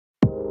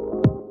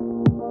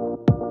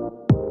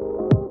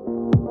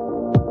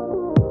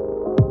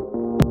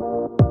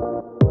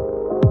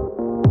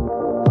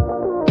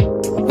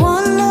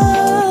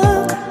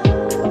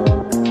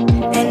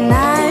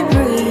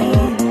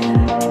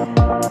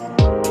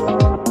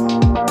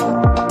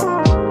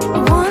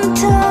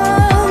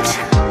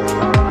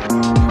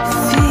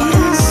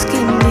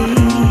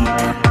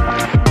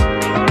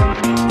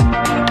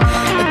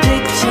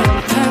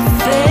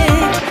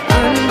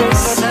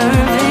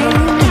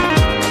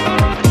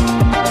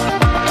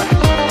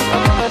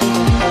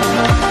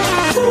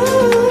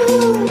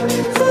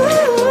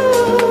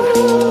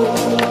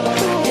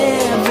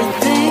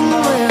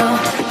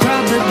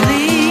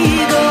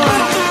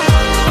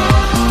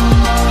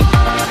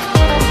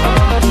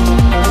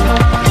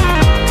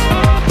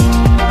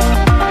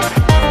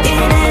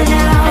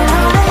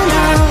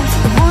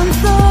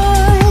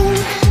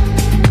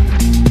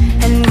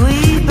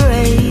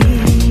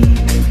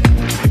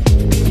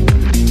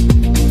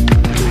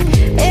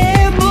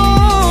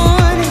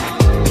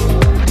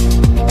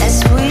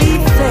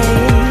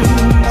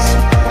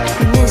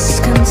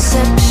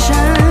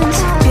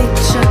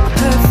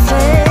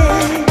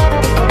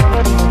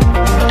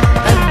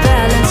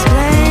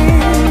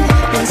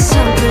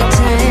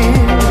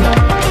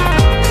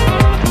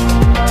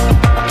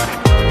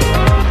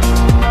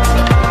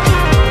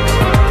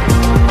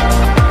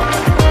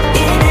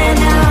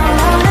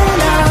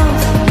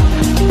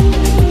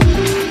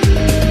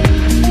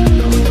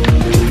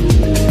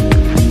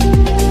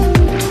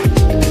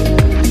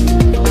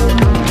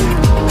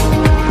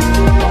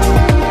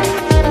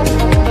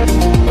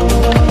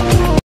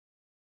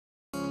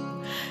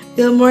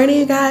Good morning,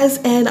 you guys,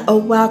 and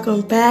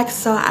welcome back.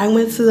 So I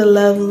went to the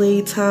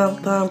lovely Tom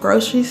Thumb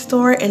grocery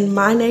store in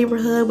my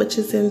neighborhood, which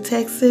is in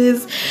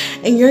Texas,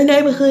 and your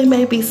neighborhood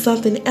may be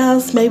something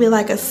else, maybe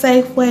like a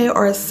Safeway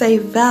or a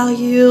Safe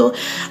Value.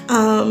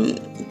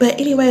 But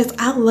anyways,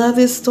 I love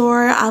this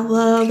store. I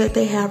love that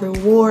they have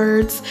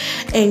rewards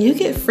and you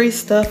get free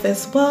stuff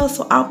as well.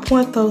 So I'll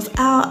point those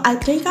out. I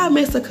think I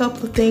missed a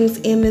couple of things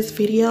in this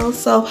video.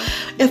 So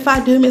if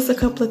I do miss a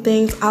couple of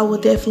things, I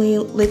will definitely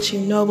let you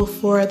know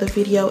before the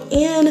video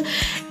ends.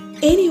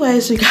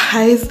 Anyways, you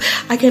guys,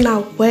 I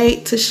cannot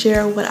wait to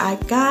share what I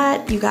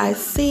got. You guys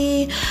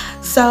see.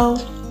 So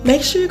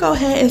make sure you go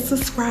ahead and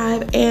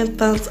subscribe and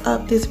thumbs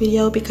up this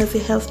video because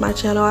it helps my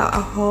channel out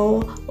a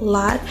whole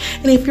lot.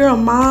 And if you're a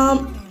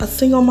mom, a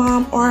single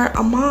mom, or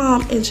a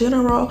mom in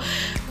general,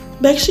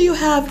 make sure you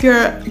have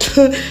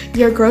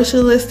your grocery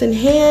list in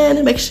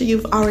hand. Make sure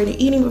you've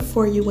already eaten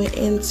before you went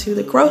into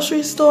the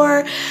grocery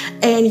store,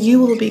 and you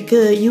will be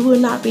good. You will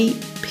not be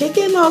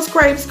picking those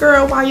grapes,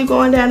 girl, while you're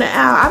going down the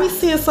aisle. I be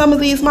seeing some of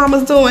these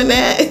mamas doing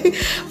that.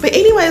 But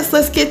anyways,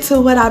 let's get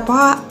to what I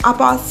bought. I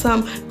bought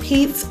some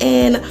Pete's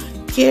and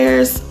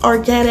Gears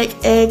organic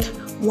egg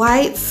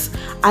whites.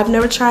 I've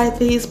never tried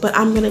these, but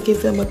I'm gonna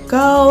give them a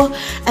go.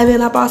 And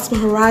then I bought some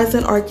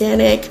Horizon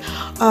organic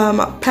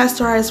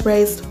pasteurized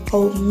raised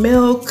whole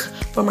milk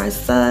for my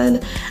son.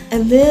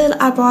 And then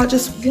I bought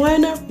just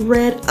one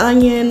red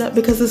onion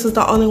because this is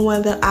the only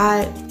one that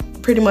I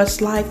pretty much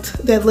liked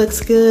that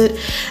looks good.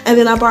 And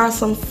then I bought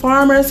some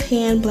Farmer's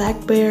Hand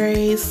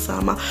blackberries,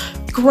 some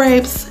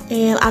grapes,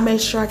 and I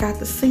made sure I got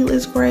the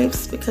seedless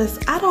grapes because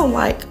I don't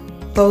like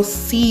those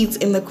seeds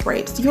in the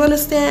grapes. Do you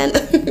understand?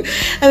 And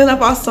then I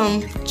bought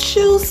some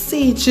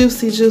juicy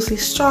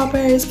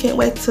strawberries. Can't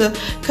wait to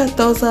cut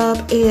those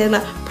up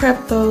and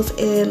prep those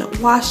and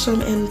wash them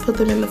and put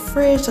them in the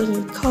fridge so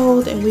they're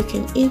cold and we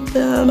can eat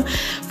them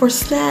for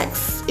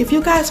snacks. If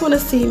you guys want to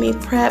see me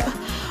prep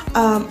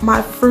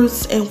my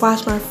fruits and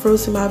wash my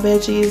fruits and my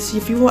veggies,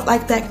 if you want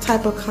like that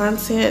type of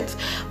content,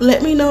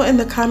 let me know in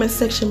the comment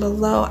section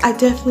below. I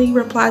definitely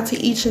reply to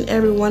each and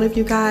every one of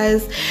you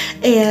guys,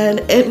 and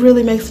it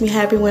really makes me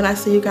happy when I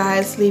see you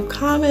guys leave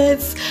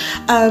comments.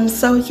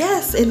 So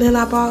yes, and then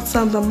I bought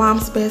some of the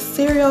Mom's Best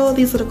cereal.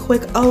 These are the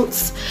quick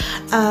oats,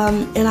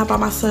 and I bought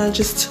my son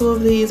just 2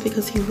 of these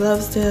because he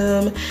loves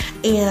them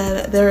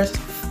and they're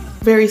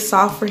very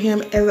soft for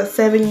him as a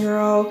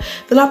 7-year-old.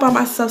 Then I bought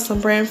myself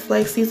some brand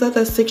flakes. These are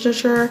the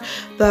signature,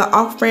 the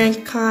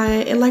off-brand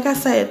kind. And like I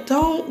said,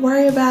 don't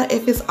worry about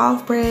if it's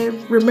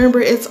off-brand. Remember,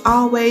 it's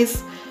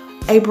always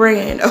a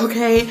brand,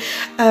 okay?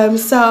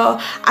 So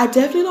I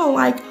definitely don't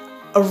like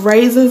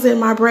raisins in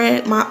my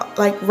brand, my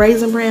like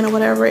raisin brand or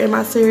whatever in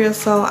my cereal.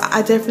 So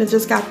I definitely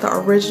just got the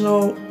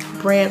original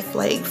brand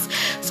flakes.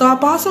 So I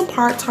bought some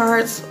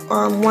Pop-Tarts,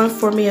 one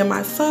for me and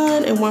my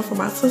son and one for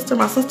my sister.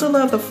 My sister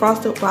loved the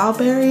frosted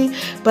wildberry,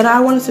 but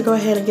I wanted to go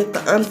ahead and get the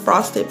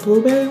unfrosted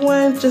blueberry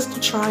one just to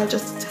try,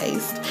 just to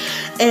taste.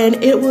 And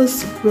it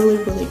was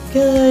really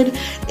good.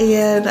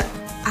 And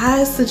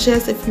I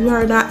suggest if you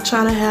are not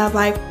trying to have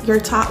like your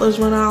toddlers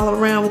running all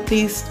around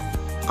with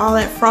all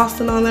that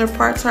frosting on their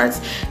Pop-Tarts,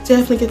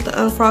 definitely get the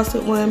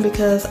unfrosted one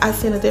because I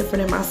seen a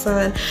difference in my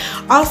son.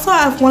 Also,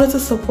 I've wanted to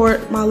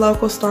support my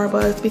local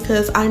Starbucks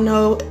because I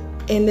know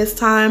in this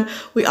time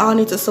we all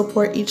need to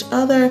support each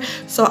other.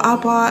 So I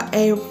bought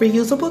a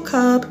reusable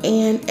cup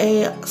and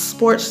a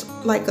sports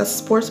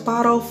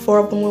bottle. 4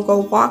 of them will go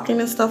walking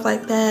and stuff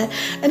like that.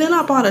 And then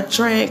I bought a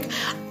drink.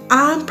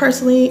 I'm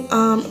personally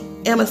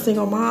am a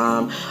single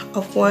mom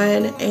of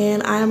 1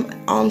 and I'm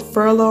on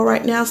furlough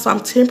right now, so I'm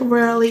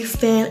temporarily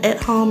staying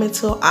at home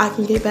until I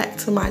can get back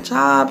to my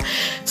job,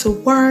 to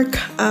work.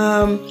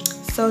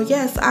 So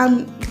yes,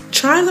 I'm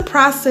trying to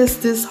process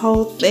this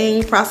whole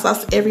thing,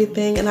 process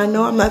everything, and I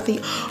know I'm not the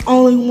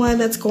only one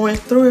that's going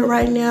through it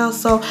right now.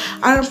 So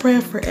I'm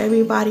praying for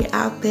everybody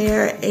out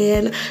there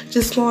and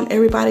just want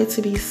everybody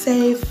to be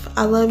safe.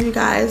 I love you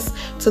guys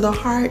to the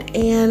heart.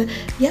 And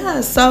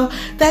yeah, so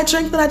that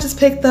drink that I just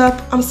picked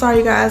up, I'm sorry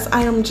you guys,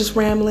 I am just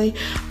rambling.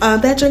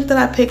 That drink that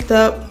I picked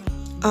up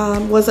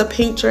was a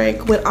pink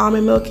drink with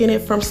almond milk in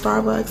it from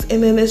Starbucks.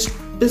 And then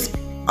this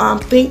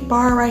pink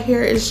bar right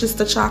here is just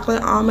the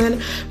chocolate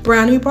almond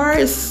brownie bar.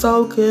 Is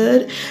so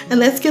good. And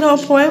let's get on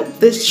point.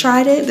 This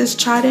Trident,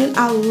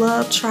 I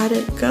love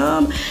Trident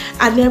gum.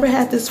 I never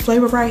had this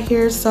flavor right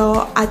here,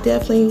 so I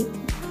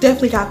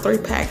definitely got 3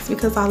 packs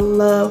because I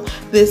love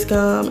this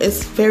gum.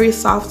 It's very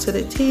soft to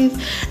the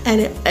teeth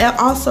and it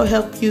also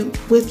helps you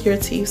with your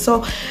teeth.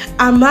 So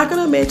I'm not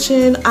gonna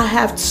mention, I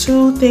have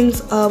 2 things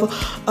of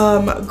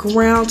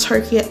ground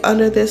turkey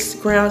under this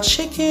ground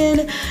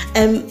chicken,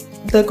 and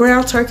the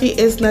ground turkey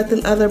is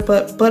nothing other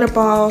but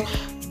Butterball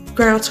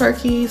ground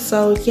turkey.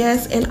 So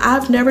yes, and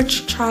I've never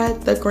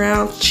tried the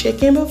ground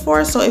chicken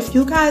before. So if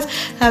you guys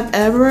have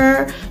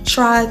ever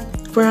tried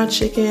ground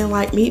chicken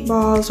like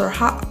meatballs or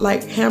hot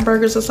like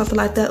hamburgers or something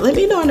like that, let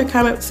me know in the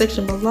comment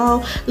section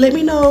below. Let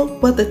me know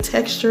what the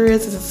texture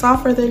is. Is it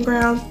softer than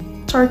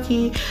ground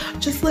turkey,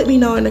 just let me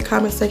know in the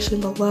comment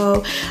section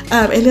below.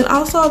 And then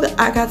also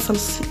I got some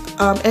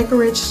Egg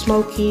Rich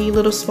Smoky,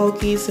 little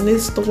smokies, and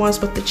this is the ones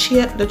with the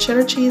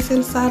cheddar cheese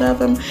inside of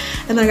them.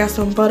 And I got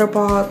some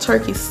Butterball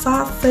turkey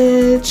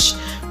sausage.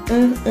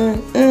 And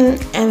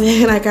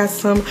then I got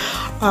some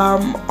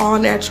all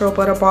natural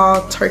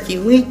Butterball turkey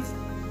wings,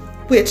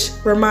 which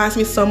reminds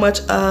me so much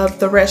of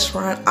the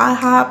restaurant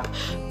IHOP,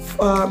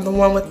 the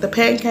one with the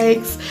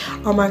pancakes.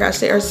 Oh my gosh,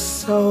 they are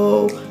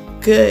so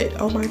good.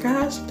 Oh my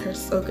gosh, they're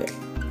so good.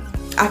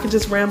 I could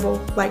just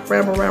ramble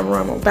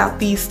about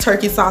these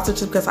turkey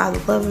sausages because I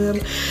love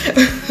them.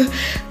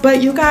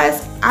 But you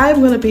guys,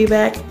 I'm gonna be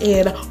back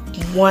in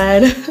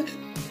 1,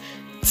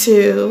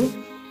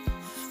 2,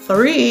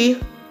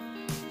 3,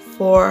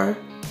 4,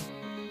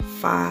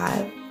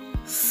 5,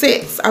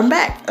 6. I'm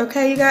back.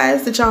 Okay, you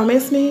guys, did y'all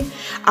miss me?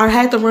 I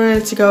had to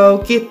run to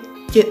go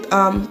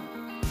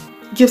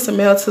give some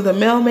mail to the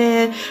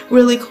mailman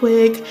really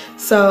quick.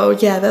 So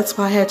yeah, that's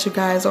why I had you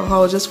guys on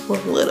hold just for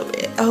a little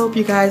bit. I hope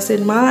you guys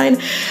didn't mind.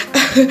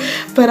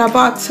 But I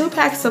bought 2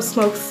 packs of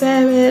smoked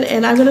salmon,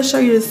 and I'm going to show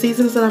you the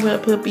seasons that I'm going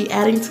to be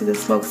adding to the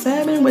smoked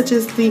salmon, which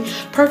is the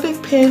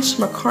Perfect Pinch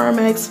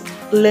McCormick's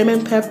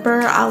lemon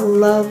pepper. I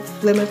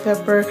love lemon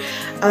pepper.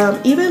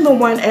 Even the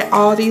one at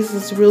Aldi's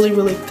is really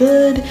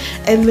good.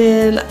 And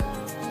then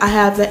I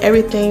have the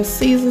everything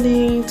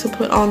seasoning to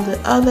put on the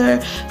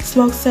other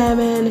smoked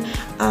salmon,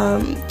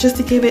 just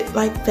to give it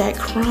like that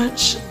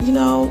crunch, you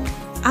know.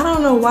 I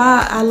don't know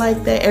why I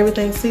like that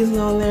everything seasoning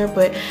on there,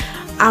 but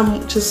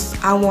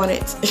I want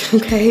it.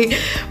 Okay.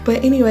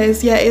 But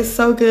anyways, yeah, it's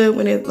so good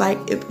when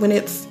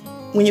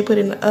when you put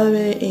it in the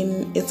oven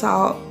and it's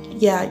all,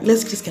 yeah,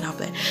 let's just get off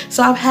that.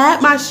 So I've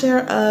had my share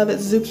of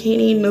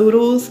zucchini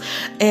noodles,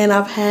 and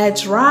I've had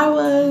dry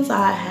ones.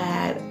 I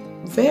had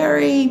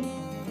very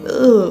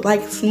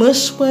like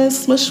smush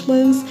ones.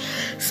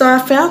 So I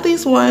found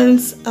these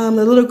ones, the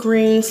little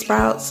green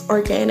Sprouts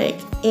organic,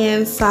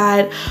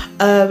 inside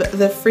of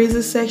the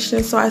freezer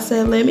section. So I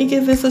said, let me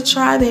give this a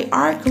try. They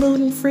are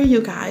gluten-free,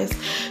 you guys.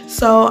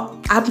 So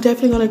I'm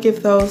definitely gonna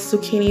give those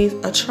zucchinis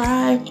a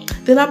try.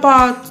 Then I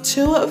bought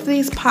 2 of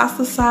these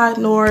pasta side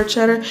Knorr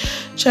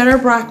cheddar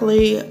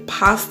broccoli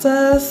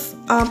pastas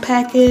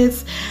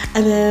packets,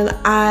 and then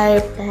I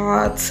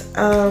bought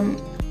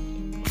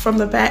from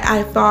the back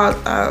I bought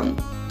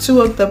 2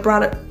 of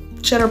the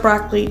cheddar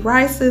broccoli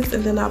rices,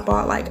 and then I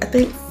bought like I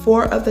think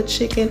 4 of the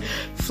chicken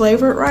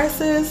flavored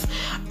rices,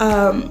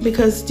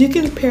 because you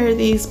can pair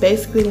these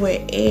basically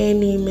with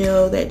any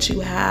meal that you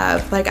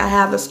have. Like I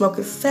have the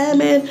smoked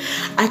salmon,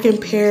 I can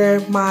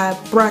pair my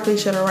broccoli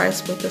cheddar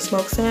rice with the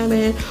smoked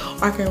salmon,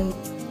 or I can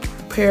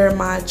pair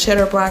my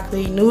cheddar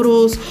broccoli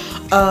noodles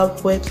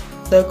with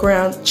the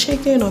ground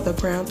chicken or the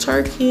ground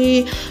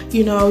turkey.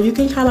 You know, you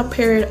can kind of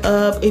pair it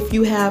up if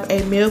you have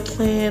a meal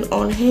plan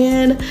on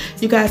hand.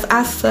 You guys,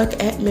 I suck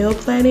at meal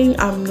planning.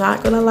 I'm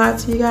not gonna lie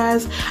to you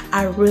guys.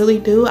 I really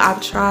do.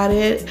 I've tried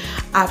it.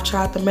 I've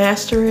tried to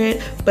master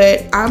it,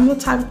 but I'm the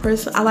type of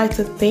person, I like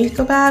to think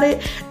about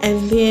it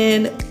and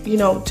then, you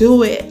know,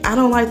 do it. I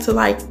don't like to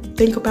like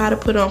think about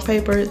it, put it on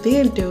paper,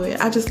 then do it.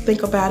 I just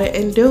think about it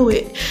and do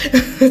it.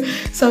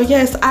 So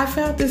yes, I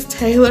found this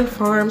Taylor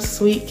Farms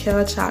sweet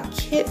kale chopped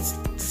kit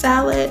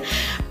salad.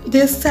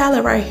 This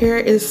salad right here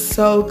is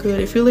so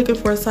good. If you're looking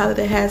for a salad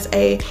that has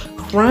a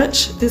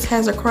crunch, this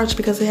has a crunch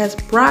because it has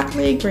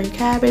broccoli, green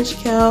cabbage,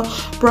 kale,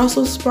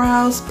 Brussels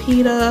sprouts,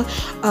 pita,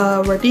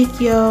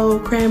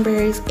 radicchio,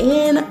 cranberries,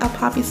 and a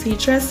poppy seed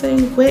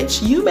dressing,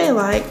 which you may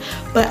like,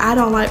 but I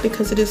don't like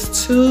because it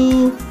is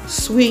too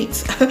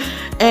sweet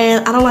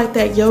and I don't like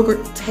that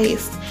yogurt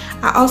taste.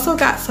 I also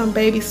got some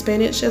baby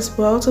spinach as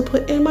well to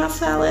put in my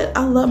salad.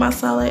 I love my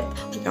salad.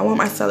 Like I want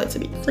my salad to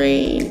be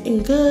green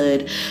and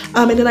good.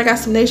 And then I got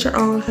some Nature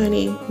Own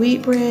Honey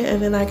wheat bread,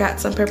 and then I got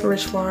some Pepper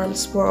Rich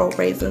Farms swirl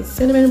raisin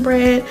cinnamon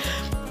bread.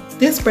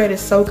 This bread is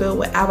so good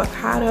with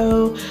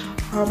avocado.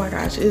 Oh my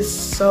gosh, it's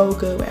so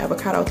good with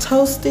avocado.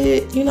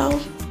 Toasted, you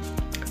know,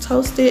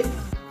 toasted.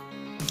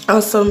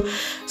 Some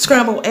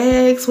scrambled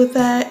eggs with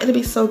that. It'll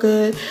be so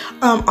good.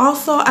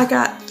 Also, I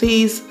got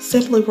these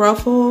Simply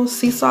Ruffles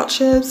sea salt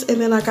chips,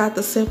 and then I got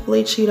the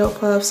Simply Cheeto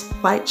Puffs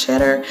white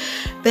cheddar.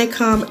 They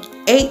come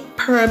 8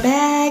 per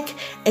bag,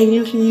 and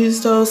you can use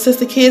those since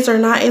the kids are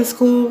not in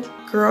school.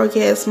 Girl,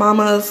 yes,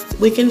 mamas,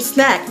 we can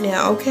snack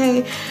now,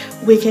 okay?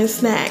 We can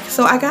snack.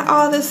 So I got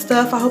all this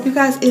stuff. I hope you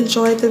guys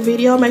enjoyed the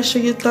video. Make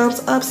sure you thumbs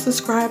up,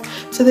 subscribe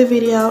to the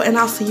video, and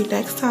I'll see you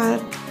next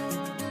time.